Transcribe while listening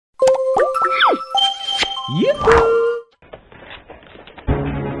Recently,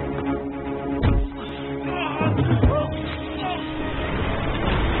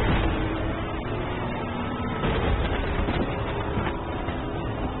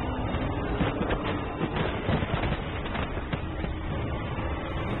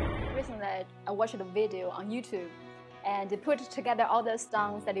 I watched a video on YouTube, and they put together all the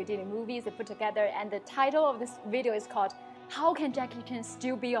stunts that you did in movies. They put together, and the title of this video is called "How Can Jackie Chan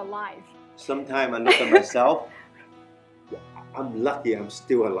Still Be Alive?" Sometimes I look at myself. I'm lucky I'm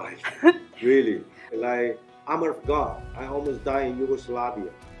still alive. Really, like I'm of God. I almost died in Yugoslavia.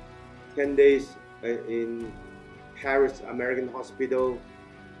 10 days in Paris American hospital.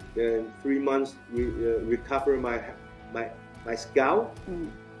 Then 3 months recover my scalp.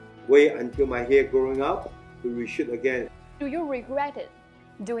 Wait until my hair growing up to reshoot again. Do you regret it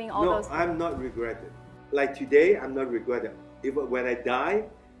doing all those? No, I'm not regretting. Like today, I'm not regretting. If when I die,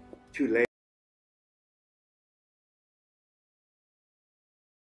 too late.